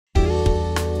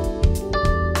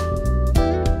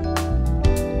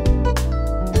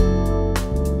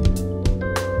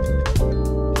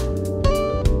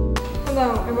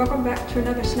to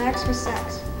another Snax with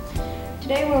Sax.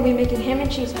 Today we'll be making ham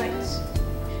and cheese bites.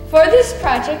 For this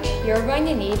project, you're going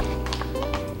to need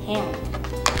ham,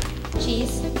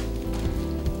 cheese,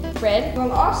 bread.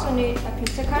 We'll also need a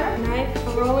pizza cutter, a knife, a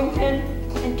rolling pin,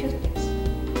 and toothpicks.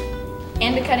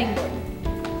 And a cutting board.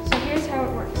 So here's how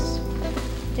it works.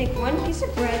 Take one piece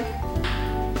of bread,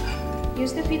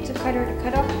 use the pizza cutter to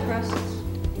cut off the crusts.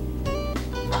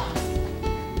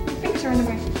 Your fingers are in the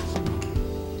way.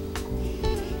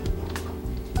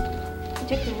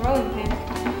 You take the rolling pin,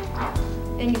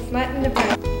 and you flatten the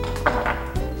bread.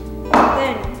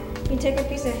 Then, you take a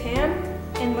piece of ham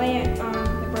and lay it on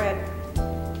the bread.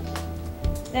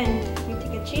 Then, you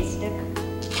take a cheese stick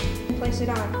and place it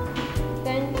on.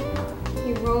 Then,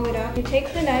 you roll it up. You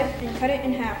take the knife and cut it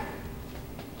in half.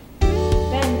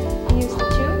 Then, you use the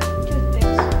two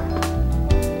toothpicks.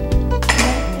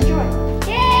 And enjoy.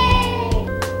 Yay!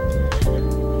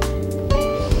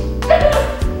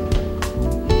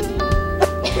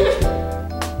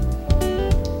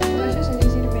 Delicious and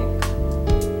easy to make.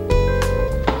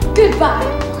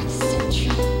 Goodbye!